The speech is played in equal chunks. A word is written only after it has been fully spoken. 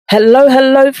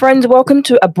Hello, friends. Welcome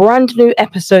to a brand new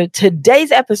episode.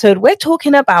 Today's episode, we're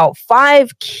talking about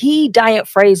 5 key diet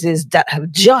phrases that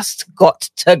have just got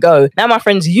to go. Now, my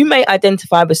friends, you may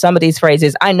identify with some of these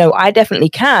phrases. I know I definitely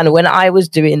can when I was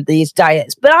doing these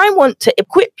diets, but I want to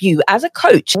equip you as a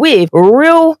coach with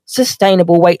real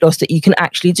sustainable weight loss that you can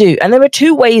actually do. And there are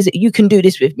 2 ways that you can do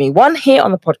this with me. 1 here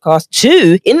on the podcast,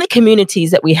 2 in the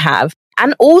communities that we have.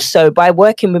 And also by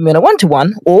working with me on a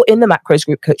one-to-one or in the Macros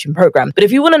Group Coaching Program. But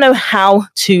if you want to know how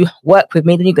to work with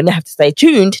me, then you're going to have to stay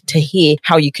tuned to hear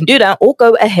how you can do that, or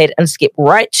go ahead and skip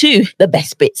right to the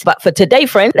best bits. But for today,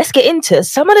 friends, let's get into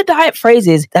some of the diet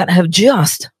phrases that have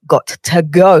just got to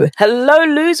go. Hello,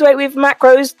 Lose Weight with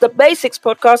Macros, the Basics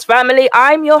Podcast family.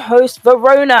 I'm your host,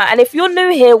 Verona. And if you're new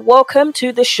here, welcome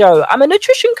to the show. I'm a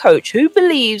nutrition coach who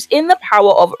believes in the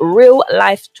power of real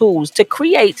life tools to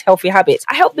create healthy habits.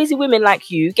 I help busy women like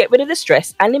you get rid of the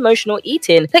stress and emotional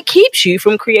eating that keeps you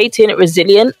from creating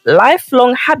resilient,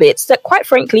 lifelong habits that, quite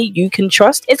frankly, you can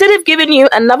trust. Instead of giving you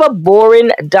another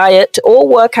boring diet or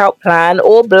workout plan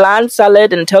or bland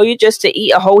salad and tell you just to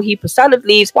eat a whole heap of salad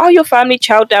leaves while your family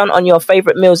chow down on your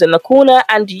favorite meals in the corner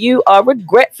and you are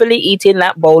regretfully eating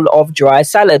that bowl of dry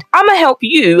salad, I'm gonna help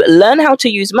you learn how to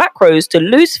use macros to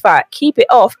lose fat, keep it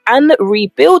off, and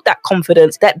rebuild that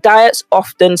confidence that diets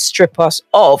often strip us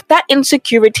of. That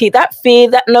insecurity, that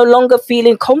fear, that no longer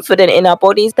feeling confident in our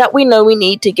bodies that we know we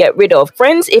need to get rid of.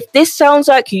 Friends, if this sounds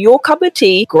like your cup of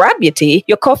tea, grab your tea,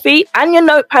 your coffee, and your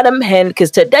notepad and pen, because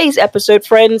today's episode,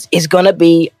 friends, is gonna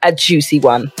be a juicy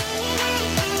one.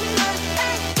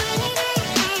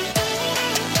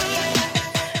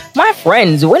 My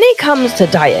friends, when it comes to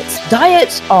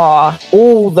diets are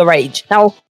all the rage.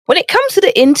 Now, when it comes to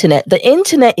the internet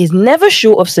is never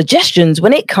short of suggestions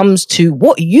when it comes to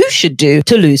what you should do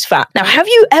to lose fat. Now, have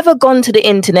you ever gone to the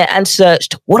internet and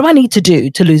searched, what do I need to do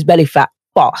to lose belly fat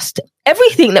fast?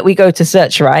 Everything that we go to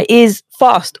search, right, is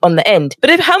fast on the end.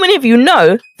 But how many of you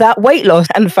know that weight loss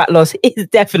and fat loss is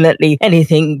definitely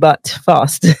anything but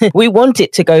fast? We want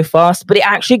it to go fast, but it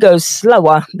actually goes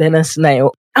slower than a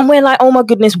snail. And we're like, oh my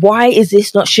goodness, why is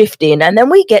this not shifting? And then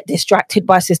we get distracted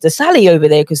by Sister Sally over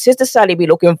there, because Sister Sally be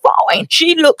looking fine.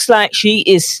 She looks like she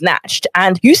is snatched.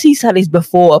 And you see Sally's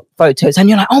before photos and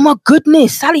you're like, oh my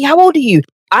goodness, Sally, how old are you?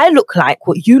 I look like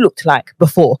what you looked like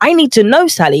before. I need to know,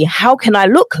 Sally, how can I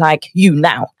look like you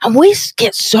now? And we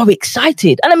get so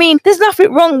excited. And I mean, there's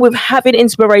nothing wrong with having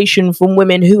inspiration from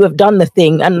women who have done the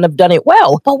thing and have done it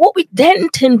well. But what we then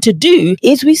tend to do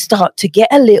is we start to get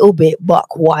a little bit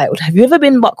buck wild. Have you ever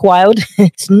been buck wild?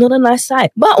 It's not a nice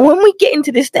sight. But when we get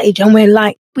into this stage and we're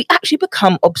like, we actually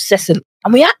become obsessive.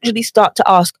 And we actually start to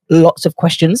ask lots of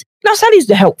questions. Now, Sally's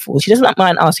the helpful. She doesn't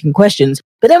mind asking questions.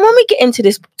 But then when we get into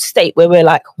this state where we're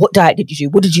like, what diet did you do?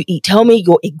 What did you eat? Tell me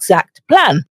your exact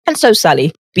plan. And so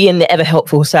Sally, being the ever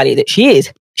helpful Sally that she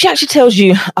is, she actually tells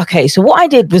you, okay, so what I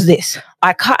did was this.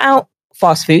 I cut out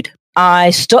fast food. I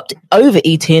stopped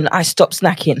overeating. I stopped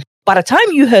snacking. By the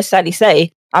time you heard Sally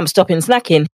say, I'm stopping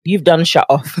snacking, you've done shut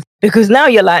off. Because now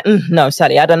you're like, no,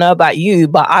 Sally, I don't know about you,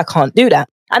 but I can't do that.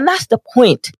 And that's the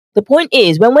point. The point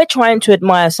is, when we're trying to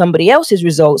admire somebody else's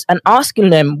results and asking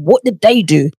them, what did they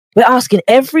do? We're asking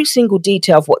every single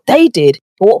detail of what they did.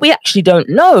 But what we actually don't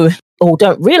know or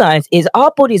don't realize is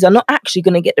our bodies are not actually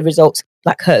going to get the results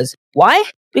like hers. Why?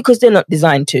 Because they're not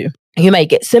designed to. You may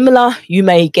get similar, you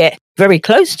may get very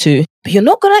close to, but you're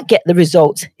not going to get the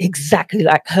results exactly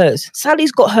like hers.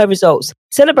 Sally's got her results.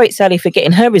 Celebrate Sally for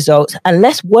getting her results, and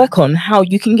let's work on how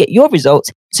you can get your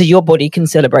results so your body can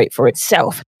celebrate for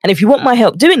itself. And if you want my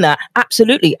help doing that,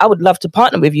 absolutely, I would love to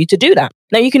partner with you to do that.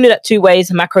 Now, you can do that 2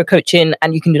 ways, macro coaching,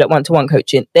 and you can do that one-to-one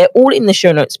coaching. They're all in the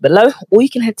show notes below, or you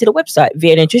can head to the website,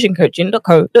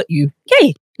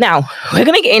 vanutritioncoaching.co.uk. Now, we're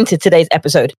going to get into today's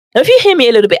episode. Now, if you hear me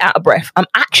a little bit out of breath, I'm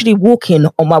actually walking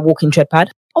on my walking tread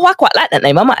pad. Oh, I quite like that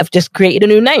name. I might have just created a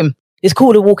new name. It's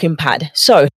called a walking pad.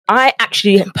 So I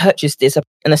actually purchased this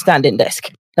in a standing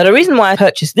desk. Now, the reason why I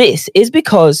purchased this is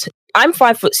because I'm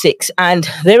 5'6", and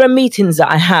there are meetings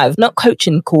that I have, not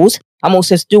coaching calls. I'm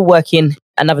also still working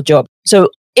another job. So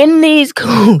in these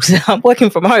calls, I'm working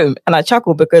from home, and I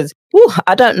chuckle because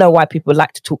I don't know why people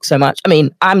like to talk so much. I mean,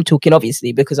 I'm talking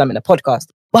obviously because I'm in a podcast.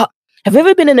 But have you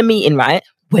ever been in a meeting, right,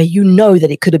 where you know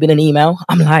that it could have been an email?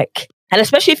 I'm like, and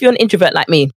especially if you're an introvert like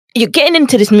me, you're getting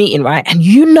into this meeting, right? And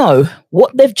you know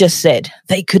what they've just said,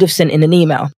 they could have sent in an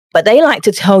email. But they like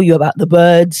to tell you about the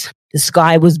birds. The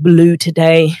sky was blue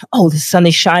today. Oh, the sun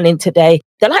is shining today.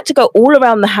 They like to go all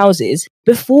around the houses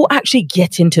before actually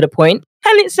getting to the point.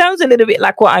 And it sounds a little bit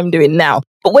like what I'm doing now.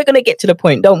 But we're going to get to the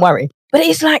point. Don't worry. But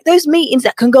it's like those meetings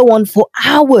that can go on for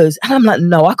hours. And I'm like,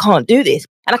 no, I can't do this.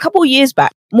 And a couple of years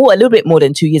back, a little bit more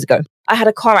than 2 years ago, I had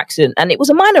a car accident, and it was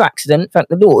a minor accident, thank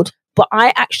the Lord, but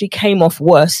I actually came off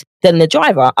worse than the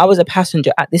driver. I was a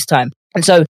passenger at this time. And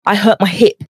so I hurt my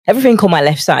hip, everything on my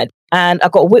left side, and I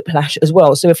got a whiplash as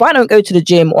well. So if I don't go to the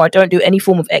gym or I don't do any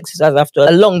form of exercise after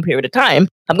a long period of time,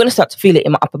 I'm going to start to feel it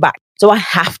in my upper back. So I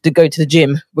have to go to the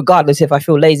gym, regardless if I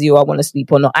feel lazy or I want to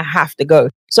sleep or not. I have to go.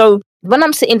 So when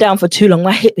I'm sitting down for too long,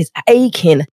 my hip is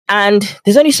aching, and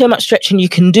there's only so much stretching you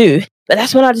can do. But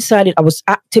that's when I decided I was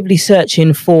actively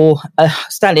searching for a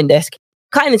standing desk.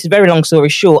 Cutting this very long story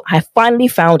short, I finally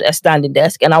found a standing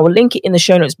desk, and I will link it in the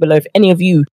show notes below if any of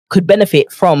you could benefit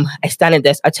from a standing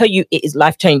desk. I tell you, it is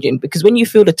life-changing, because when you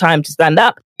feel the time to stand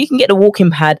up, you can get a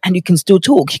walking pad and you can still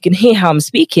talk. You can hear how I'm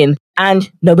speaking and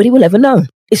nobody will ever know.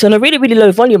 It's on a really, really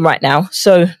low volume right now,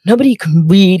 so nobody can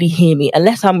really hear me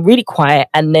unless I'm really quiet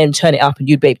and then turn it up and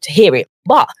you'd be able to hear it.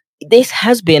 But this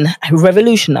has been a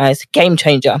revolutionized game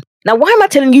changer. Now, why am I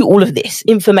telling you all of this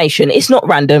information? It's not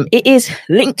random. It is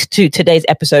linked to today's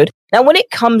episode. Now, when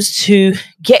it comes to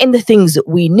getting the things that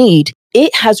we need,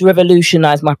 it has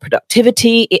revolutionized my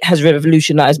productivity. It has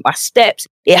revolutionized my steps.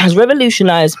 It has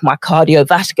revolutionized my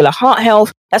cardiovascular heart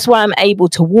health. That's why I'm able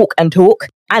to walk and talk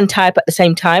and type at the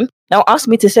same time. Now, ask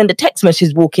me to send a text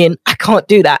message walking. I can't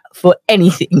do that for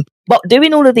anything. But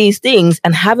doing all of these things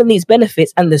and having these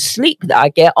benefits and the sleep that I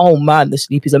get, oh man, the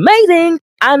sleep is amazing.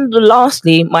 And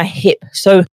lastly, my hip.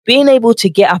 So being able to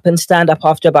get up and stand up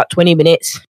after about 20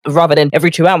 minutes rather than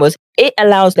every 2 hours, it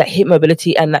allows that hip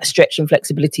mobility and that stretch and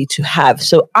flexibility to have.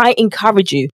 So I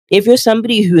encourage you, if you're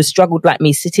somebody who has struggled like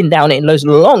me sitting down in those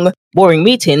long, boring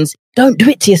meetings, don't do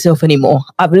it to yourself anymore.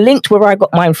 I've linked where I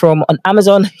got mine from on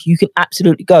Amazon. You can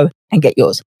absolutely go and get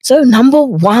yours. So number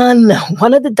one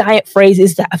of the diet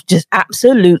phrases that I've just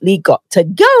absolutely got to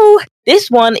go. This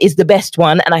one is the best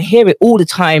one, and I hear it all the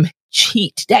time.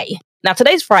 Cheat day. Now,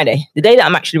 today's Friday. The day that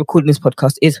I'm actually recording this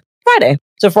podcast is Friday.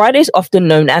 So Friday is often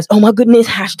known as, oh my goodness,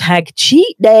 hashtag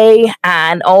cheat day.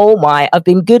 And oh my, I've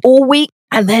been good all week.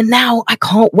 And then now I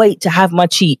can't wait to have my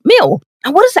cheat meal.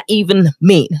 And what does that even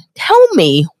mean? Tell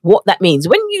me what that means.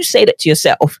 When you say that to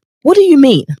yourself, what do you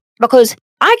mean? Because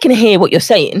I can hear what you're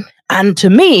saying. And to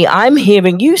me, I'm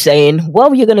hearing you saying,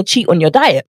 well, you're going to cheat on your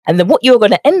diet. And then what you're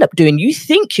going to end up doing, you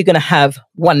think you're going to have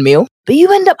one meal, but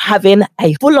you end up having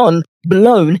a full-on,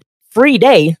 blown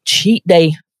 3-day cheat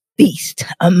day feast,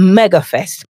 a mega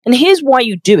fest. And here's why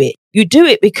you do it. You do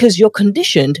it because you're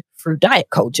conditioned through diet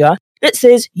culture that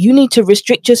says you need to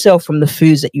restrict yourself from the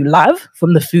foods that you love,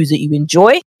 from the foods that you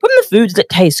enjoy, from the foods that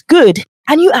taste good,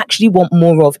 and you actually want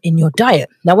more of in your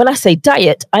diet. Now, when I say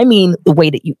diet, I mean the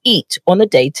way that you eat on a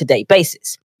day-to-day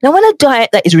basis. Now, when a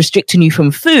diet that is restricting you from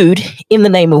food in the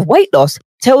name of weight loss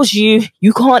tells you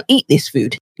you can't eat this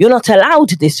food, you're not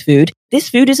allowed this food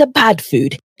is a bad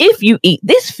food. If you eat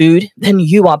this food, then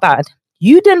you are bad.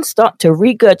 You then start to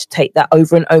regurgitate that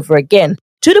over and over again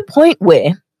to the point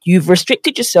where you've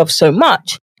restricted yourself so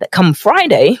much that come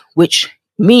Friday, which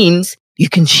means you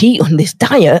can cheat on this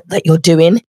diet that you're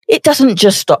doing, it doesn't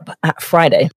just stop at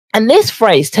Friday. And this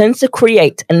phrase tends to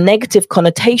create a negative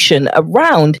connotation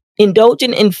around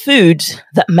indulging in foods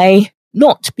that may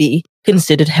not be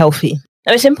considered healthy.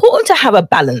 Now, it's important to have a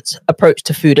balanced approach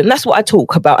to food, and that's what I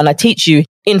talk about and I teach you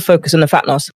in Focus on the Fat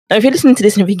Loss. Now, if you're listening to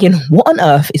this and you're thinking, what on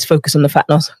earth is Focus on the Fat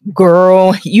Loss?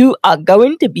 Girl, you are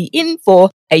going to be in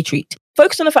for a treat.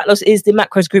 Focus on the Fat Loss is the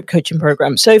macros group coaching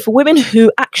program. So for women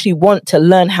who actually want to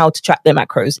learn how to track their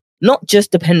macros, not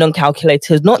just depend on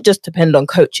calculators, not just depend on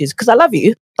coaches, because I love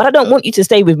you, but I don't want you to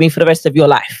stay with me for the rest of your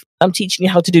life. I'm teaching you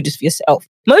how to do this for yourself.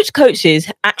 Most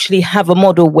coaches actually have a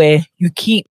model where you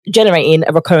keep generating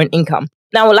a recurrent income.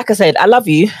 Now, like I said, I love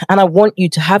you and I want you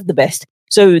to have the best.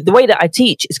 So the way that I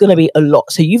teach is going to be a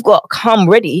lot. So you've got to come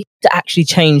ready to actually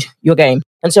change your game.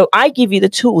 And so I give you the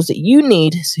tools that you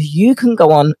need so you can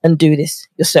go on and do this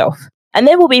yourself. And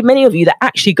there will be many of you that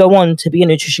actually go on to be a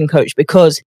nutrition coach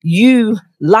because you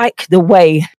like the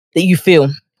way that you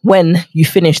feel when you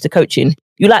finish the coaching.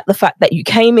 You like the fact that you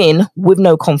came in with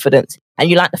no confidence, and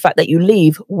you like the fact that you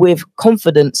leave with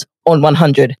confidence on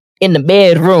 100 in the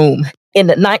bedroom, in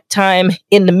the nighttime,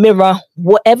 in the mirror,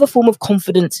 whatever form of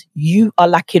confidence you are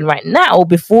lacking right now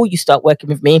before you start working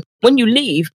with me. When you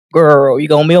leave, girl, you're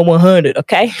going to be on 100,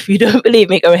 okay? If you don't believe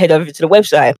me, go ahead over to the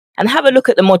website and have a look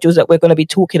at the modules that we're going to be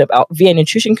talking about via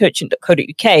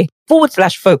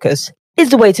nutritioncoaching.co.uk/focus is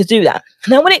the way to do that.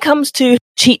 Now, when it comes to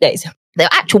cheat days, the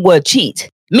actual word cheat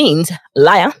means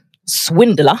liar,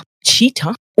 swindler,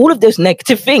 cheater, all of those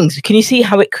negative things. Can you see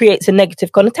how it creates a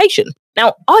negative connotation?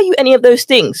 Now, are you any of those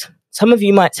things? Some of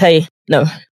you might say, no,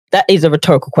 that is a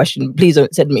rhetorical question. Please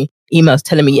don't send me emails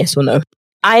telling me yes or no.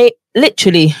 I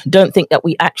literally don't think that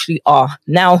we actually are.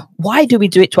 Now, why do we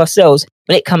do it to ourselves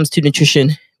when it comes to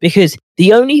nutrition? Because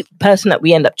the only person that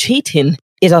we end up cheating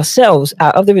is ourselves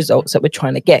out of the results that we're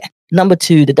trying to get. Number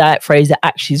 2, the diet phrase that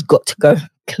actually has got to go.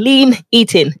 Clean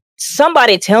eating.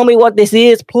 Somebody tell me what this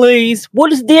is, please. What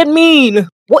does that mean?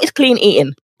 What is clean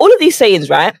eating? All of these sayings,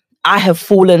 right? I have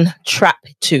fallen trap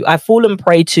to. I've fallen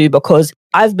prey to because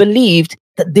I've believed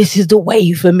that this is the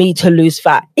way for me to lose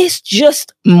fat. It's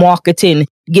just marketing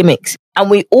gimmicks.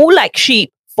 And we all, like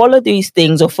sheep, follow these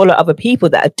things or follow other people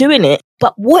that are doing it.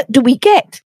 But what do we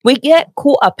get? We get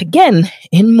caught up again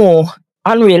in more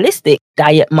unrealistic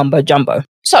diet mumbo jumbo.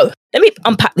 So let me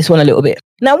unpack this one a little bit.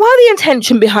 Now, while the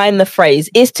intention behind the phrase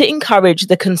is to encourage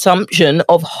the consumption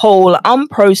of whole,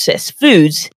 unprocessed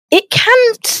foods, it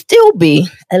can still be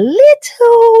a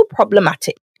little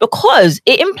problematic because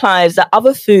it implies that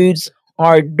other foods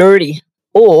are dirty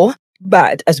or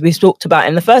bad, as we talked about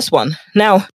in the first one.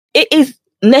 Now, it is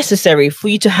necessary for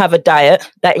you to have a diet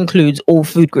that includes all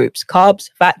food groups: carbs,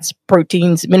 fats,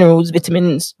 proteins, minerals,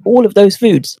 vitamins, all of those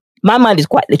foods. My mind is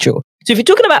quite literal. So if you're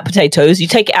talking about potatoes, you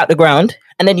take it out the ground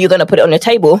and then you're going to put it on your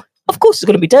table, of course it's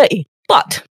going to be dirty.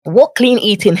 But what clean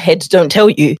eating heads don't tell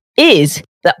you is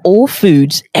that all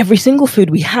foods, every single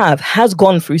food we have, has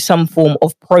gone through some form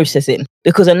of processing.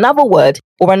 Because another word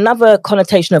or another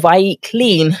connotation of I eat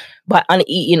clean by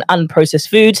eating unprocessed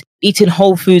foods, eating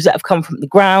whole foods that have come from the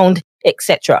ground,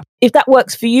 etc. If that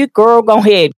works for you, girl, go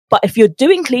ahead. But if you're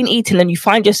doing clean eating and you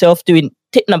find yourself doing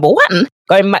tip number 1,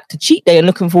 going back to cheat day and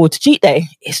looking forward to cheat day,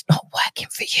 it's not working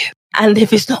for you. And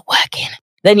if it's not working,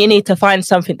 then you need to find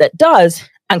something that does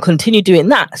and continue doing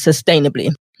that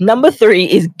sustainably. Number 3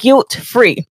 is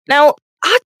guilt-free. Now,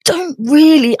 I don't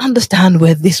really understand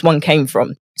where this one came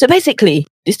from. So basically,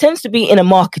 this tends to be in a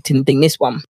marketing thing, this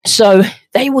one. So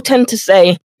they will tend to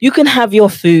say, you can have your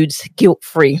foods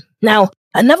guilt-free. Now,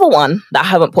 another one that I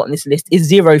haven't put on this list is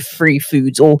zero free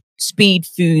foods or speed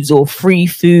foods or free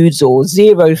foods or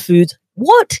zero foods.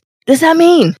 What does that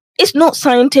mean? It's not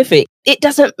scientific. It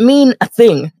doesn't mean a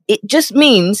thing. It just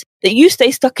means that you stay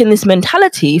stuck in this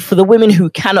mentality for the women who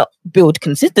cannot build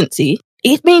consistency.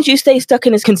 It means you stay stuck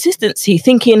in this consistency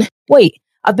thinking, wait,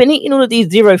 I've been eating all of these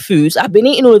zero foods. I've been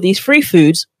eating all of these free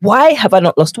foods. Why have I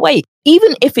not lost weight?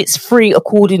 Even if it's free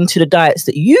according to the diets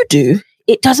that you do,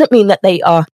 it doesn't mean that they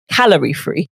are calorie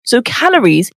free. So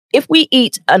calories, if we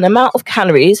eat an amount of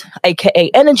calories,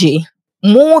 aka energy,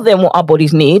 more than what our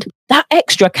bodies need, that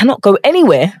extra cannot go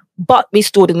anywhere but be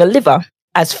stored in the liver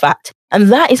as fat.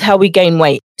 And that is how we gain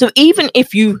weight. So even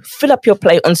if you fill up your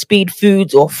plate on speed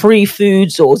foods or free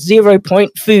foods or 0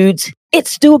 point foods,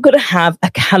 it's still going to have a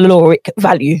caloric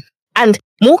value. And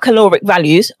more caloric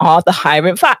values are the higher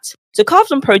in fats. So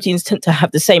carbs and proteins tend to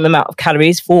have the same amount of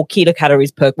calories, 4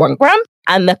 kilocalories per 1 gram.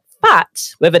 And the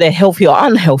fats, whether they're healthy or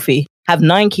unhealthy, have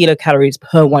 9 kilocalories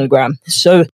per 1 gram.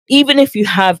 So even if you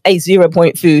have a 0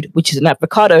 point food, which is an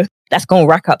avocado, that's going to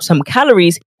rack up some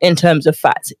calories in terms of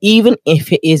fats, even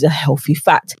if it is a healthy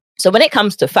fat. So when it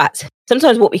comes to fats,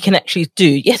 sometimes what we can actually do,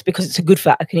 yes, because it's a good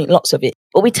fat, I can eat lots of it,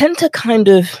 but we tend to kind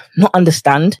of not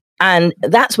understand. And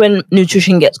that's when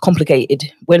nutrition gets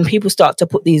complicated, when people start to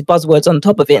put these buzzwords on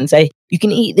top of it and say, you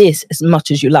can eat this as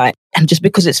much as you like. And just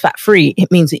because it's fat-free,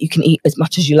 it means that you can eat as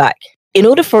much as you like. In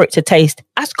order for it to taste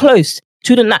as close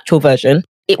to the natural version,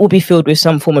 it will be filled with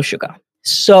some form of sugar.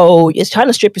 So you're trying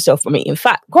to strip yourself from eating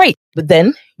fat. Great. But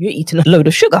then you're eating a load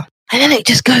of sugar. And then it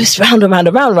just goes round and round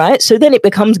and round, right? So then it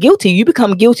becomes guilty. You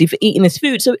become guilty for eating this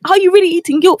food. So are you really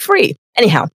eating guilt-free?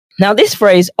 Anyhow, now this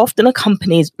phrase often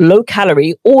accompanies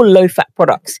low-calorie or low-fat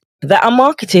products that are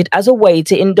marketed as a way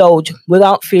to indulge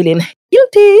without feeling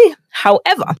guilty.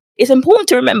 However, it's important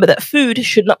to remember that food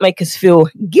should not make us feel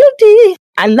guilty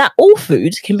and that all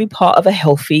foods can be part of a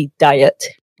healthy diet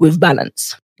with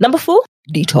balance. Number 4,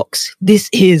 detox. This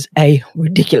is a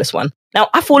ridiculous one. Now,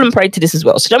 I've fallen prey to this as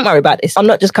well, so don't worry about this. I'm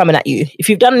not just coming at you. If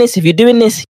you've done this, if you're doing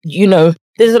this, you know,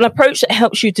 there's an approach that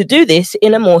helps you to do this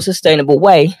in a more sustainable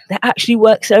way that actually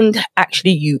works and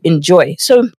actually you enjoy.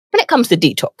 So when it comes to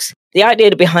detox, the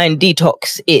idea behind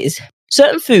detox is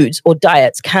certain foods or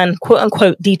diets can quote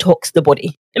unquote detox the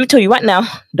body. Let me tell you right now,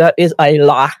 that is a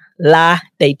lie.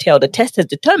 They tell the test has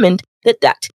determined that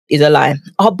that is a lie.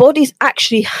 Our bodies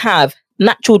actually have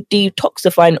natural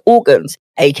detoxifying organs,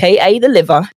 aka the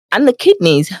liver and the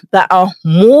kidneys, that are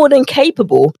more than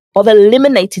capable of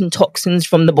eliminating toxins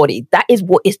from the body. That is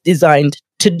what it's designed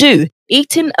to do.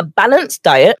 Eating a balanced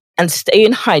diet and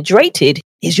staying hydrated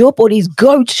is your body's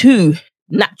go-to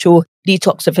natural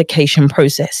detoxification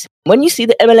process. When you see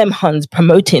the MLM Huns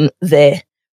promoting their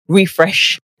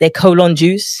refresh, their colon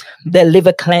juice, their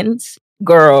liver cleanse,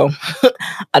 girl,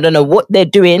 I don't know what they're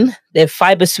doing. They're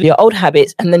fibers for your old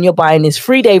habits. And then you're buying these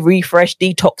 3-day refresh,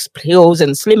 detox pills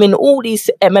and slimming, all these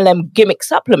MLM gimmick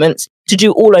supplements to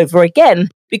do all over again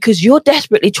because you're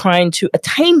desperately trying to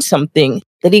attain something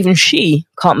that even she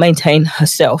can't maintain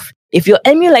herself. If you're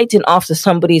emulating after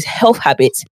somebody's health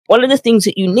habits, one of the things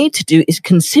that you need to do is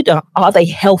consider, are they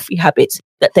healthy habits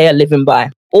that they are living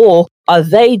by? Or are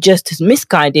they just as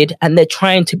misguided and they're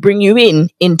trying to bring you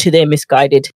into their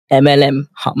misguided MLM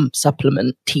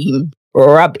supplement team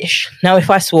rubbish? Now, if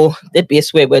I swore, there'd be a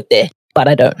swear word there, but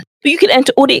I don't. But you can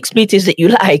enter all the expletives that you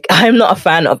like. I'm not a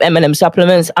fan of MLM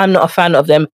supplements. I'm not a fan of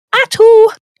them at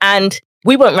all. And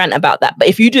we won't rant about that. But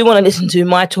if you do want to listen to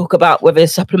my talk about whether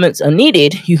supplements are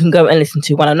needed, you can go and listen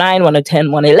to 109,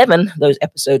 110, 111. Those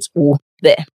episodes all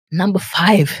there. Number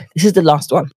 5. This is the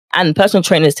last one. And personal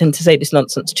trainers tend to say this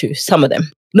nonsense too. Some of them.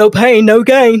 No pain, no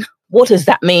gain. What does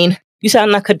that mean? You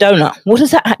sound like a donut. What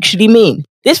does that actually mean?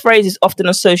 This phrase is often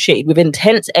associated with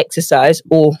intense exercise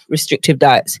or restrictive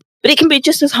diets. But it can be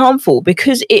just as harmful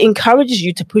because it encourages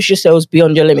you to push yourselves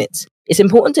beyond your limits. It's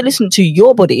important to listen to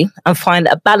your body and find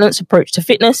a balanced approach to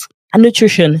fitness and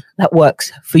nutrition that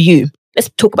works for you. Let's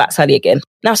talk about Sally again.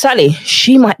 Now, Sally,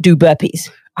 she might do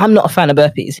burpees. I'm not a fan of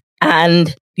burpees.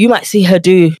 And you might see her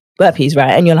do burpees,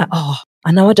 right? And you're like, oh,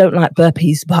 I know I don't like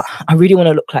burpees, but I really want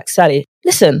to look like Sally.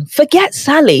 Listen, forget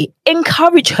Sally.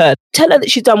 Encourage her. Tell her that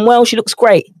she's done well. She looks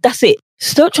great. That's it.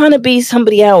 Stop trying to be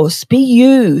somebody else. Be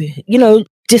you.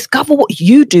 Discover what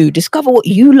you do. Discover what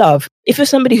you love. If you're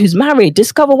somebody who's married,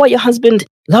 discover why your husband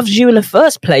loves you in the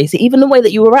first place, even the way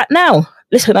that you are at now.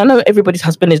 Listen, I know everybody's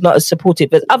husband is not as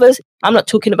supportive as others. I'm not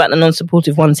talking about the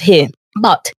non-supportive ones here.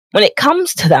 But when it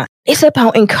comes to that, it's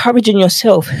about encouraging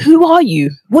yourself. Who are you?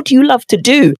 What do you love to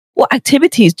do? What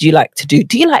activities do you like to do?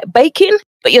 Do you like baking?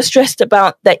 But you're stressed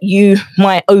about that you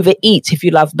might overeat if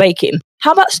you love baking.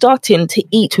 How about starting to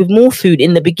eat with more food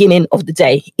in the beginning of the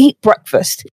day? Eat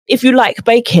breakfast. If you like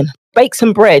baking, bake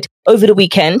some bread over the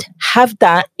weekend. Have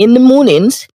that in the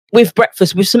mornings with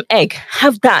breakfast with some egg.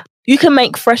 Have that. You can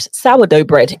make fresh sourdough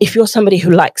bread if you're somebody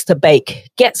who likes to bake.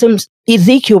 Get some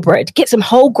Ezekiel bread. Get some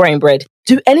whole grain bread.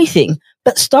 Do anything,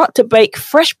 but start to bake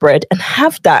fresh bread and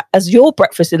have that as your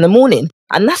breakfast in the morning.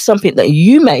 And that's something that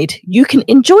you made. You can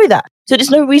enjoy that. So there's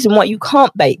no reason why you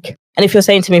can't bake. And if you're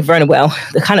saying to me, Verona, well,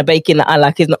 the kind of baking that I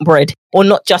like is not bread, or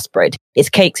not just bread. It's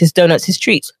cakes, it's donuts, it's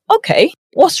treats. Okay,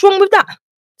 what's wrong with that?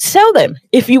 Sell them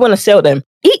if you want to sell them.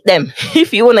 Eat them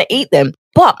if you want to eat them.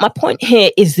 But my point here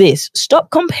is this.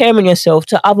 Stop comparing yourself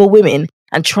to other women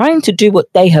and trying to do what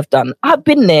they have done. I've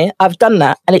been there, I've done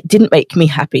that, and it didn't make me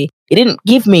happy. It didn't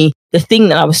give me the thing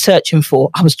that I was searching for.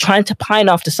 I was trying to pine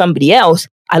after somebody else.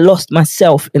 I lost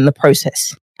myself in the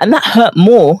process. And that hurt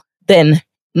more than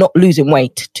not losing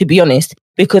weight, to be honest,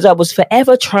 because I was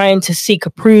forever trying to seek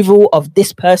approval of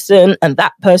this person and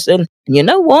that person. And you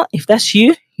know what? If that's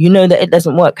you, you know that it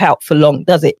doesn't work out for long,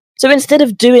 does it? So instead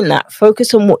of doing that,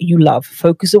 focus on what you love.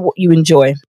 Focus on what you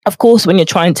enjoy. Of course, when you're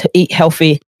trying to eat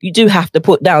healthy, you do have to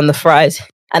put down the fries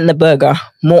and the burger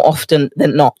more often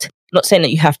than not. I'm not saying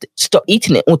that you have to stop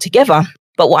eating it altogether.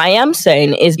 But what I am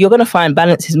saying is you're going to find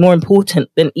balance is more important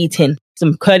than eating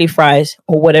some curly fries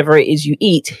or whatever it is you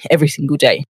eat every single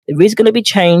day. There is going to be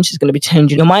change. There's going to be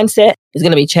change in your mindset. There's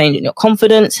going to be change in your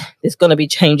confidence. There's going to be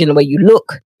change in the way you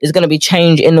look. There's going to be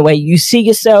change in the way you see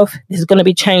yourself. There's going to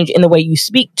be change in the way you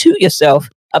speak to yourself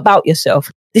about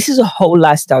yourself. This is a whole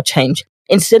lifestyle change.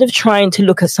 Instead of trying to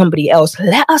look at somebody else,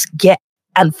 let us get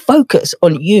and focus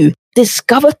on you.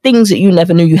 Discover things that you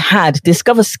never knew you had.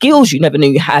 Discover skills you never knew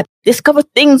you had. Discover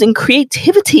things and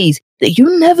creativities that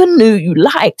you never knew you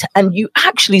liked. And you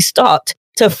actually start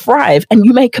to thrive and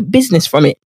you make a business from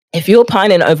it. If you're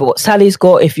pining over what Sally's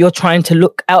got, if you're trying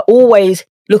to always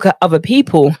look at other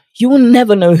people, you will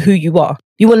never know who you are.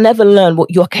 You will never learn what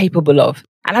you're capable of.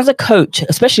 And as a coach,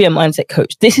 especially a mindset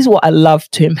coach, this is what I love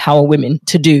to empower women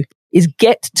to do, is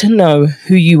get to know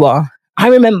who you are. I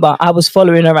remember I was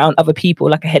following around other people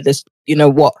like a headless, you know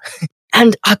what?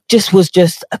 And I was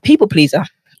just a people pleaser.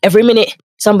 Every minute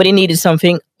somebody needed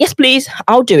something, yes, please,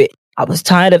 I'll do it. I was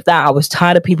tired of that. I was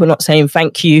tired of people not saying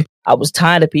thank you. I was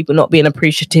tired of people not being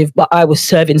appreciative, but I was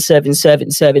serving.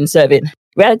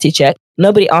 Reality check.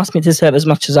 Nobody asked me to serve as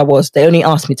much as I was. They only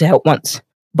asked me to help once.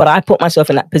 But I put myself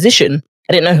in that position.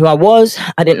 I didn't know who I was.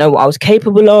 I didn't know what I was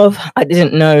capable of. I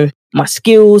didn't know my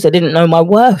skills. I didn't know my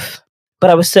worth. But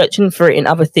I was searching for it in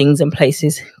other things and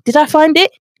places. Did I find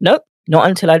it? Nope. Not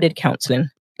until I did counseling.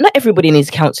 Not everybody needs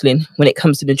counseling when it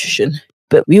comes to nutrition.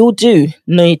 But we all do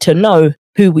need to know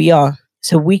who we are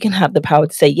so we can have the power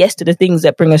to say yes to the things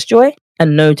that bring us joy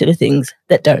and no to the things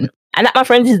that don't. And that, my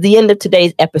friends, is the end of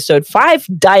today's episode. 5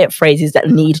 diet phrases that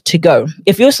need to go.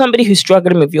 If you're somebody who's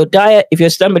struggling with your diet, if you're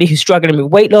somebody who's struggling with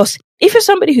weight loss, if you're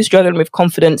somebody who's struggling with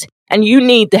confidence and you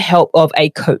need the help of a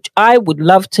coach, I would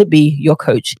love to be your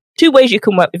coach. 2 ways you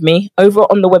can work with me. Over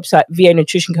on the website,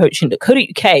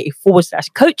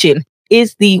 vanutritioncoaching.co.uk/coaching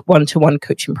is the one-to-one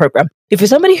coaching program. If you're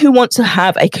somebody who wants to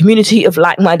have a community of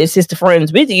like-minded sister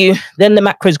friends with you, then the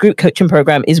Macros group coaching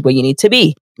program is where you need to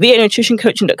be.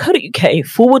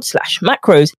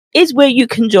 vanutritioncoaching.co.uk/macros is where you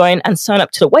can join and sign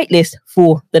up to the waitlist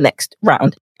for the next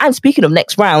round. And speaking of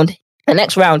next round, the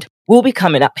next round will be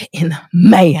coming up in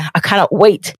May. I cannot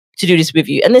wait to do this with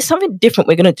you. And there's something different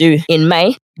we're going to do in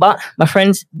May. But my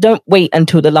friends, don't wait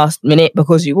until the last minute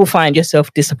because you will find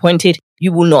yourself disappointed.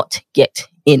 You will not get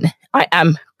in. I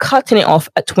am cutting it off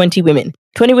at 20 women.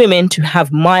 20 women to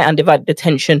have my undivided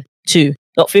attention to.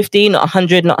 Not 50, not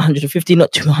 100, not 150,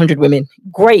 not 200 women.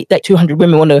 Great that 200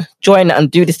 women want to join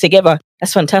and do this together.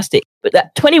 That's fantastic. But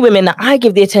that 20 women that I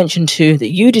give the attention to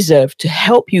that you deserve to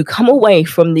help you come away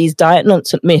from these diet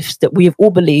nonsense myths that we have all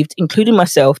believed, including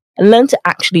myself, and learn to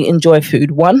actually enjoy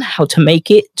food. 1, how to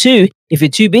make it. 2, if you're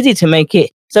too busy to make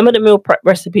it, some of the meal prep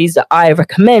recipes that I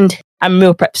recommend and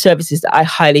meal prep services that I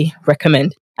highly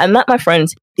recommend. And that, my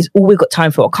friends, is all we've got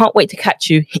time for. I can't wait to catch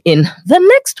you in the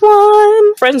next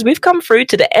one. Friends, we've come through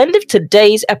to the end of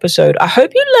today's episode. I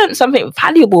hope you learned something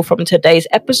valuable from today's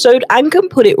episode and can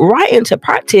put it right into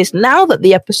practice now that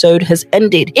the episode has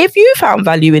ended. If you found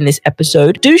value in this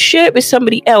episode, do share it with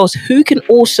somebody else who can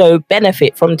also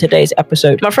benefit from today's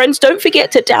episode. My friends, don't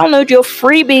forget to download your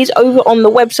freebies over on the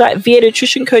website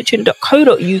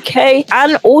vanutritioncoaching.co.uk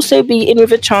and also be in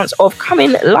with a chance of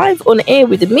coming live on air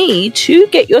with me to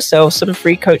get yourself some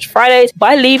free Coach Fridays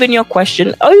by leaving your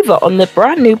question over on the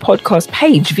brand new podcast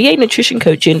page.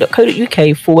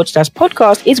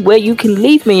 vanutritioncoaching.co.uk/podcast is where you can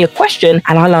leave me a question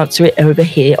and I'll answer it over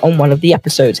here on one of the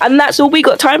episodes. And that's all we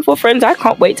got time for, friends. I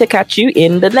can't wait to catch you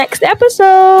in the next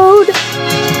episode.